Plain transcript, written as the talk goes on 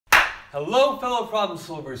Hello fellow problem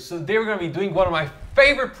solvers. So today we're going to be doing one of my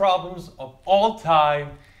favorite problems of all time.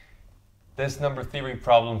 This number theory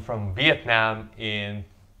problem from Vietnam in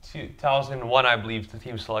 2001, I believe, the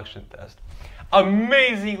team selection test.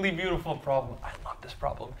 Amazingly beautiful problem. I love this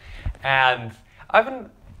problem. And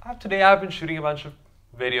today I've been shooting a bunch of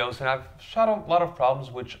videos and I've shot a lot of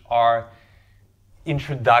problems which are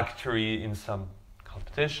introductory in some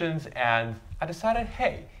competitions, and I decided,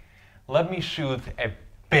 hey, let me shoot a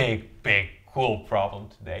big, cool problem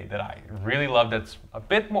today that I really love, that's a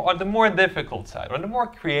bit more on the more difficult side, on the more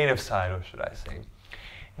creative side, or should I say.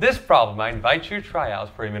 This problem, I invite you to try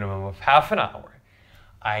out for a minimum of half an hour.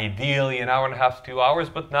 Ideally an hour and a half to 2 hours,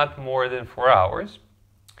 but not more than 4 hours.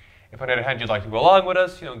 If on the other hand you'd like to go along with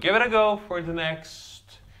us, give it a go for the next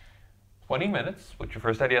 20 minutes, put your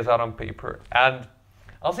first ideas out on paper. And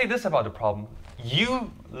I'll say this about the problem.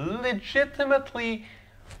 You legitimately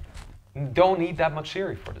don't need that much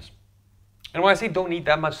theory for this. And when I say don't need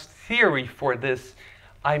that much theory for this,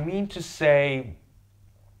 I mean to say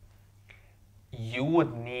you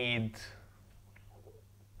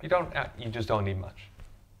just don't need much.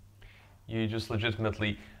 You just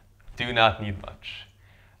legitimately do not need much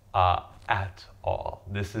at all.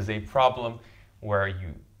 This is a problem where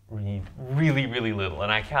you need really, really little.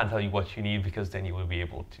 And I can't tell you what you need because then you would be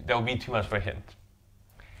able to, that would be too much of a hint.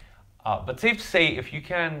 But safe to say, if you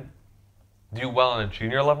can do well in a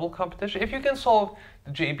junior level competition, if you can solve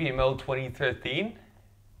the JPMO 2015,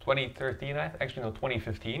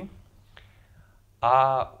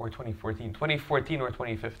 or 2014 or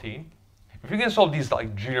 2015, if you can solve these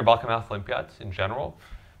like junior Balkan Math Olympiads in general,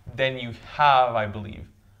 then you have, I believe,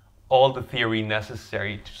 all the theory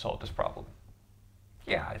necessary to solve this problem.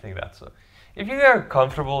 Yeah, I think that's so. If you are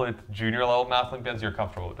comfortable with junior level Math Olympiads, you're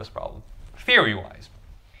comfortable with this problem, theory-wise.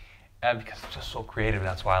 And because it's just so creative,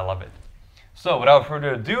 that's why I love it. So without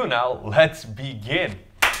further ado now, let's begin.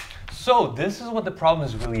 So this is what the problem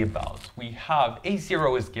is really about. We have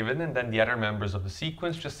A0 is given, and then the other members of the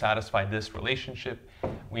sequence just satisfy this relationship.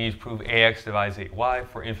 We need to prove AX divides AY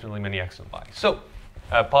for infinitely many X and Y. So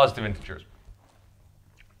positive integers.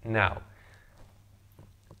 Now,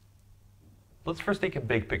 let's first take a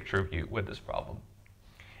big picture view with this problem.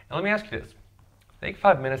 And let me ask you this. Take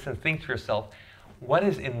 5 minutes and think to yourself, what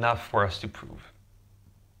is enough for us to prove?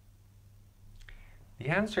 The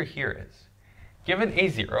answer here is, given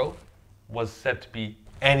A0 was said to be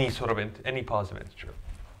any positive integer.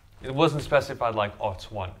 It wasn't specified like, oh, it's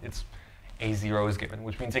 1. It's A0 is given,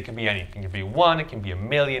 which means it can be anything. It can be 1, it can be a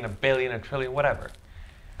million, a billion, a trillion, whatever.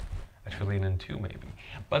 A trillion and 2 maybe.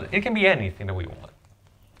 But it can be anything that we want.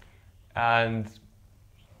 And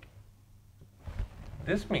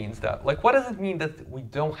this means that, like, what does it mean that we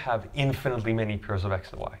don't have infinitely many pairs of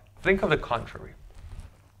X and Y? Think of the contrary.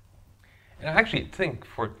 And actually think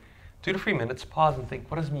for 2 to 3 minutes, pause and think,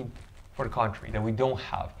 what does it mean for the contrary, that we don't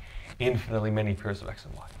have infinitely many pairs of X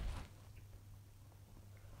and Y?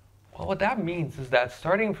 Well, what that means is that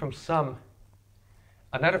starting from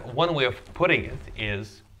one way of putting it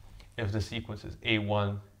is, if the sequence is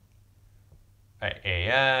A1,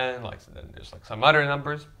 AN, then there's like some other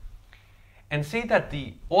numbers, and say that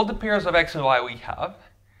all the pairs of X and Y we have,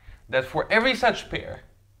 that for every such pair,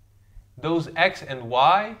 those X and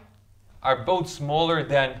Y are both smaller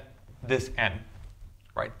than this n,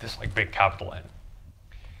 right? This like big capital N.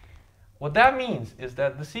 What that means is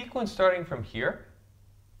that the sequence starting from here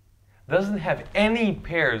doesn't have any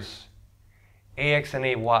pairs AX and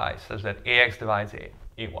AY, such that AX divides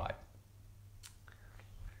AY.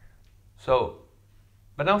 So,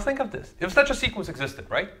 but now think of this. If such a sequence existed,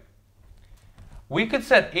 right? We could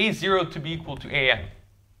set A0 to be equal to AN,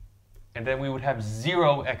 and then we would have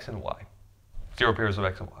 0 X and Y, 0 pairs of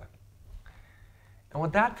X and Y. And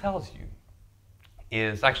what that tells you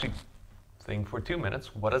is, actually, think for 2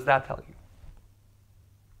 minutes, what does that tell you?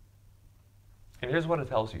 And here's what it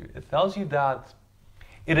tells you. It tells you that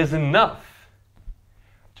it is enough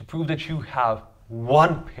to prove that you have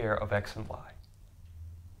one pair of X and Y.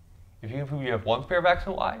 If you can prove you have one pair of X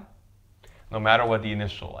and Y, no matter what the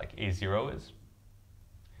initial, like A0 is,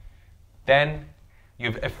 then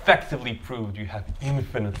you've effectively proved you have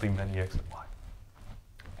infinitely many X and Y.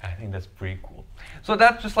 I think that's pretty cool. So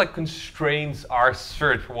that just like constrains our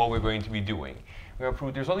search for what we're going to be doing. We're going to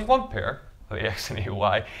prove there's only one pair of AX and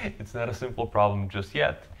AY. It's not a simple problem just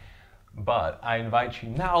yet. But I invite you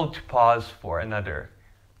now to pause for another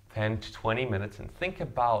 10 to 20 minutes and think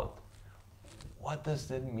about, what does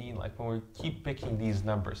that mean? Like when we keep picking these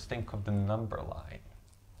numbers, think of the number line.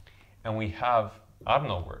 And we have, I don't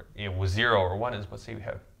know where it was 0 or 1 is, but say we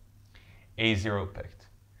have A0 picked.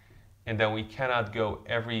 And then we cannot go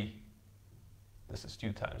every This is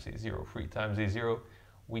 2 times a0, 3 times a0.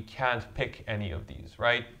 We can't pick any of these,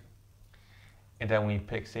 right? And then we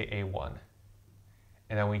pick, say, a1.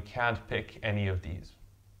 And then we can't pick any of these,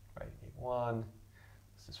 right? a1,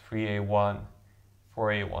 this is 3a1,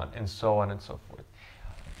 4a1, and so on and so forth.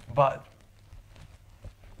 But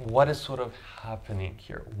what is sort of happening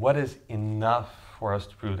here? What is enough for us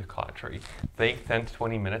to prove the contrary? Take 10 to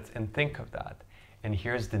 20 minutes and think of that. And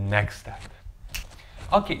here's the next step.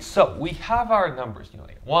 Okay, so we have our numbers,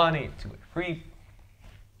 a1, a2, a3.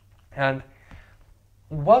 And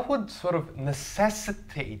what would sort of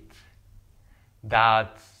necessitate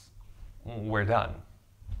that we're done?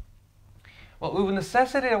 Well, it would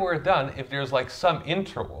necessitate that we're done if there's like some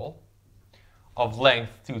interval of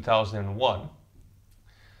length 2001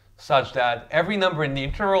 such that every number in the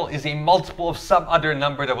interval is a multiple of some other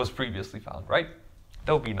number that was previously found, right?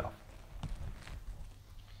 That would be enough.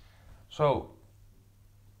 So,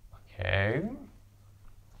 okay,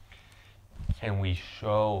 can we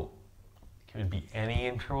show, can it be any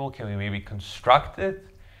interval? Can we maybe construct it?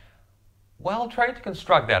 Well, trying to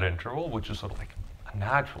construct that interval, which is sort of like a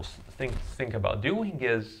natural thing to think about doing,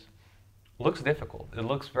 looks difficult. It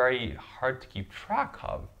looks very hard to keep track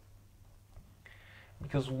of.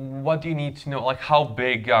 Because what do you need to know? Like, how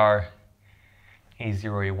big are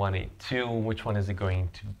a0, a1, a2? Which one is it going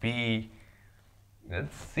to be?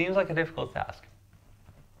 It seems like a difficult task.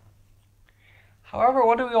 However,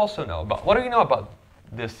 what do we also know about? What do we know about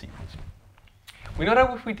this sequence? We know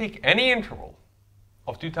that if we take any interval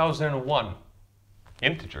of 2001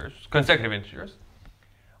 integers, consecutive integers,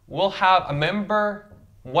 we'll have a member,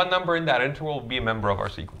 one number in that interval will be a member of our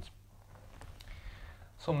sequence.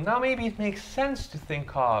 So now maybe it makes sense to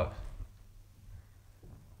think of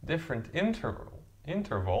different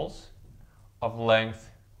intervals of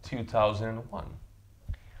length 2001.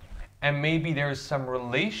 And maybe there's some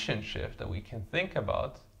relationship that we can think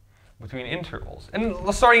about between intervals. And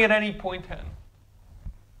starting at any point n.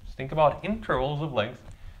 Just think about intervals of length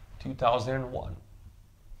 2001.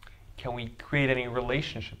 Can we create any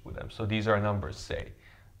relationship with them? So these are numbers, say,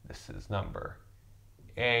 this is number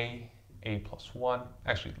a plus 1.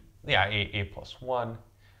 Actually, yeah, a plus 1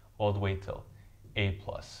 all the way till a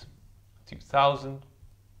plus 2000.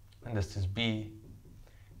 And this is b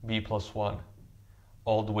plus 1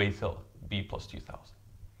 all the way till b plus 2000.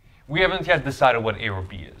 We haven't yet decided what a or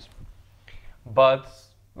b is. But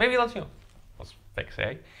maybe let's fix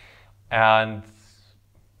a. And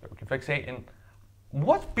we can fix a. And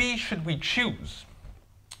what b should we choose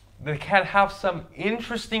that can have some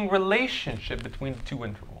interesting relationship between the two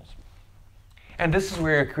intervals? And this is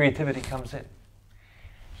where creativity comes in.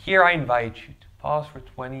 Here I invite you to pause for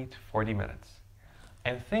 20 to 40 minutes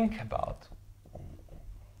and think about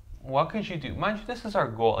what could you do. Mind you, this is our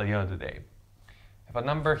goal at the end of the day. If a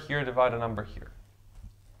number here divide a number here.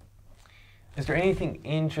 Is there anything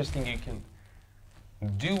interesting you can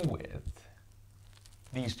do with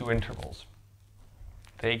these two intervals?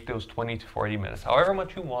 Take those 20 to 40 minutes, however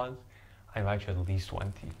much you want. I invite you at least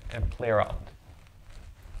 20 and play around.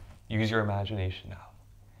 Use your imagination now.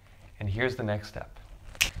 And here's the next step.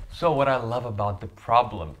 So what I love about the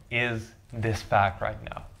problem is this fact right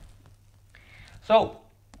now. So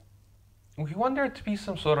we want there to be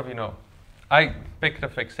some sort of, I picked a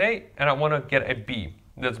fix A and I want to get a B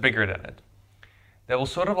that's bigger than it. That will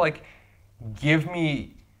sort of like give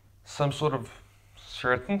me some sort of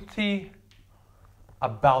certainty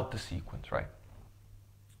about the sequence, right?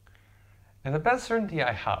 And the best certainty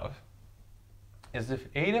I have is if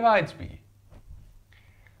A divides B,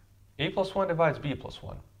 A plus 1 divides B plus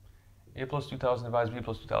 1, A plus 2000 divides B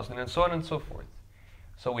plus 2000, and so on and so forth.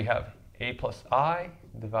 So we have A plus I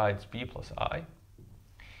divides B plus I.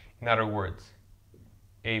 In other words,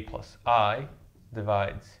 A plus I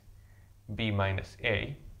divides B minus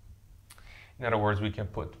A. In other words, we can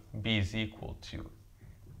put B is equal to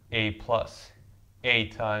A plus A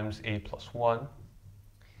times A plus 1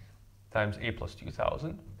 times A plus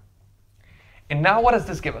 2000. And now what does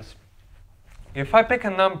this give us? If I pick a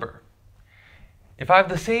number, if I have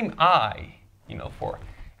the same I,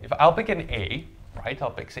 if I'll pick an A, right?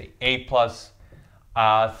 I'll pick, say, A plus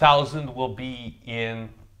 1000 will be in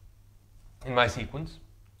my sequence.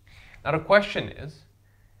 Now the question is,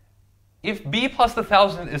 if B plus the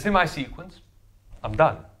 1000 is in my sequence, I'm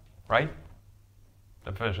done, right?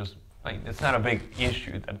 The finish is, it's not a big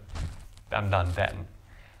issue that I'm done then.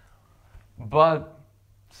 But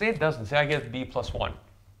say it doesn't, say I get B plus 1.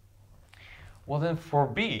 Well then for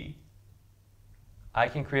B, I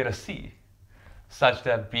can create a C such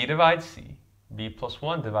that B divides C, B plus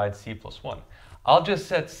 1 divides C plus 1. I'll just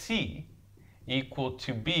set C equal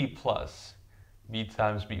to B plus B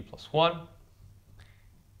times B plus 1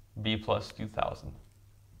 b plus 2000.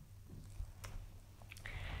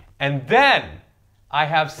 And then I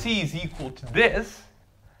have c is equal to this.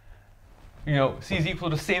 You know, c is equal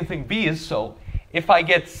to the same thing b is. So if I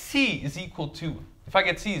get c is equal to, if I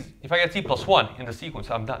get c plus 1 in the sequence,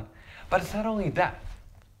 I'm done. But it's not only that.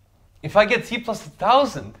 If I get c plus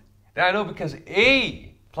 1000, then I know because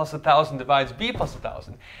a plus 1000 divides b plus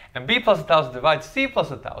 1000, and b plus 1000 divides c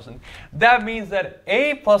plus 1000, that means that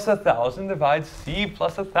a plus 1000 divides c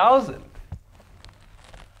plus 1000.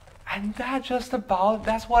 And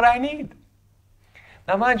that's what I need.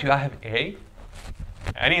 Now mind you, I have a,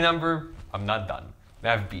 any number, I'm not done.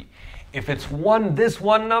 I have b. If it's this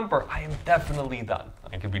one number, I am definitely done.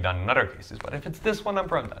 I could be done in other cases, but if it's this one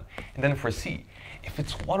number, I'm done. And then for c, if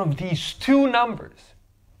it's one of these two numbers,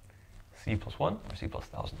 c plus 1 or c plus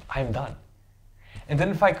 1000, I'm done. And then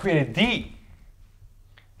if I create a d,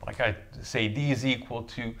 like I say d is equal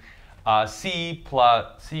to c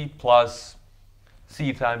plus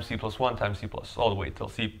c times c plus 1 times c plus all the way till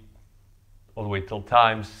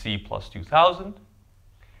times c plus 2000,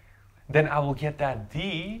 then I will get that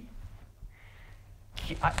d.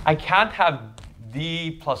 I can't have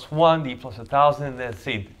d plus 1, d plus 1000, and then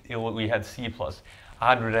say we had c plus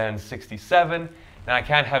 167. Then I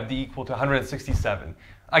can't have d equal to 167.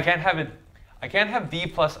 I can't have d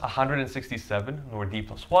plus 167, nor d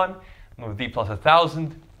plus 1, nor d plus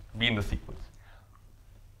 1000 be in the sequence.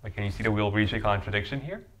 Like, can you see that we'll reach a contradiction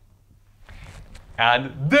here?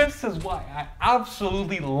 And this is why I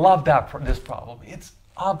absolutely love this problem. It's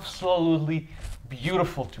absolutely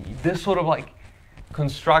beautiful to me. This sort of like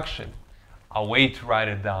construction. A way to write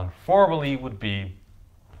it down formally would be,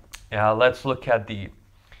 let's look at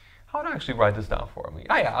how to actually write this down for me.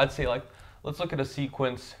 I'd say like, let's look at a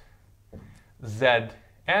sequence Zn,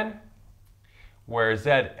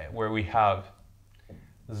 where we have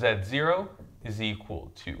Z0 is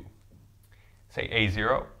equal to, say,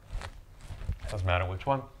 A0, doesn't matter which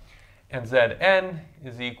one, and Zn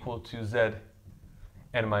is equal to Zn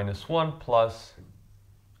minus 1 plus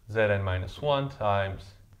Zn minus 1 times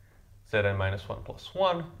Zn minus 1 plus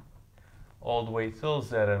 1, all the way till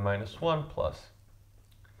Zn minus 1 plus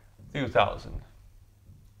 2000.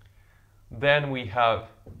 Then we have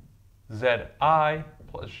Zi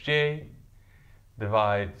plus j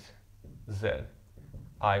divides Zi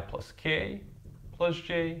plus k plus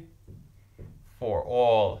j for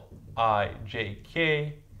all I, j,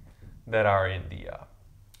 k that are in the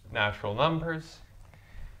natural numbers.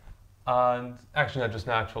 And actually not just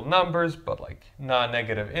natural numbers, but like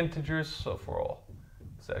non-negative integers. So for all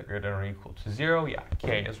z greater than or equal to 0,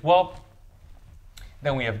 k as well.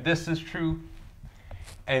 Then we have this is true.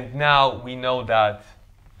 And now we know that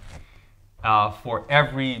for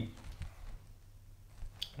every,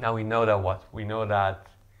 now we know that what? We know that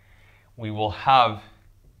we will have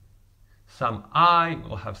some I,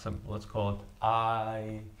 we'll have some, let's call it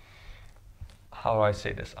I, how do I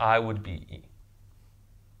say this? I would be E.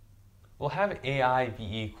 We'll have AI be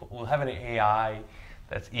equal, we'll have an AI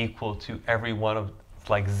that's equal to every one of,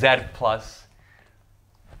 like Z plus.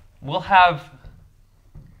 We'll have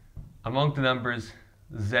among the numbers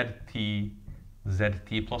ZT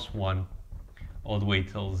plus 1, all the way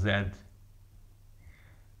till ZT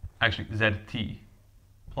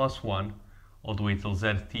plus 1, all the way till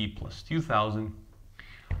ZT plus 2000.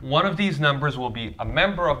 One of these numbers will be a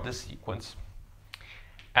member of this sequence.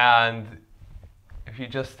 And if you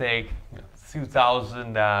just take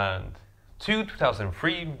 2002,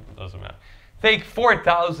 2003, doesn't matter. Take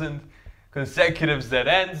 4,000 consecutive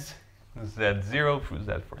ZNs, Z0 through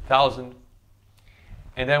Z4000.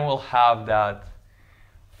 And then we'll have that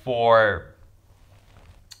for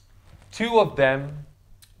two of them,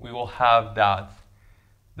 we will have that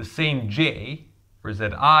the same J for Zi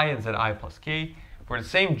and Zi plus k. For the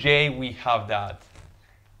same J, we have that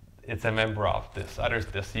it's a member of this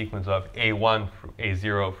sequence of A1 through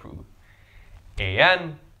A0 through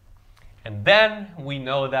AN. And then we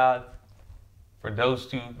know that for those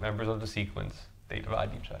two members of the sequence, they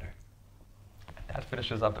divide each other. And that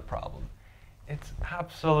finishes up the problem. It's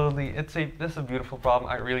absolutely, this is a beautiful problem.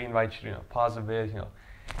 I really invite you to pause a bit,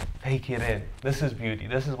 take it in. This is beauty.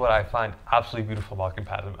 This is what I find absolutely beautiful about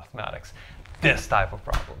comparative mathematics. This type of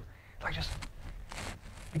problem.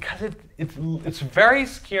 Because it's very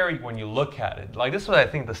scary when you look at it. Like this was, I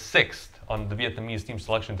think, the 6th on the Vietnamese team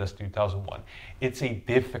selection test 2001. It's a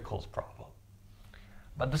difficult problem.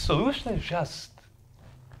 But the solution is just,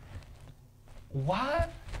 what?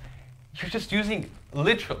 You're just using,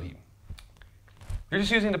 literally, you're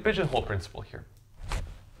just using the pigeonhole principle here.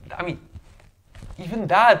 I mean, even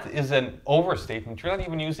that is an overstatement. You're not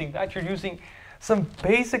even using that. You're using some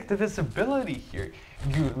basic divisibility here.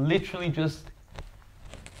 You're literally just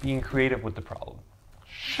being creative with the problem.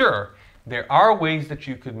 Sure, there are ways that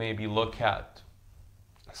you could maybe look at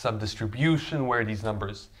some distribution where these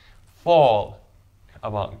numbers fall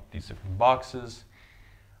among these different boxes.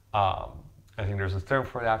 I think there's a term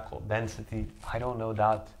for that called density. I don't know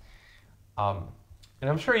that. And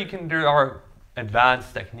I'm sure there are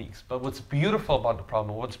advanced techniques, but what's beautiful about the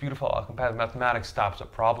problem, what's beautiful about comparative mathematics types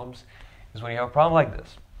of problems, is when you have a problem like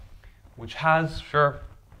this, which has, sure,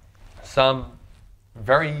 some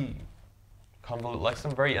very convoluted, like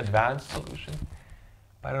some very advanced solution,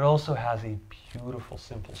 but it also has a beautiful,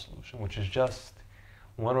 simple solution, which is just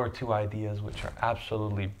one or two ideas which are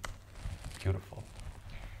absolutely beautiful.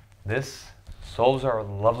 This solves our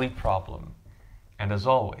lovely problem, and as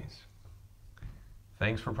always,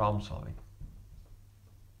 thanks for problem solving.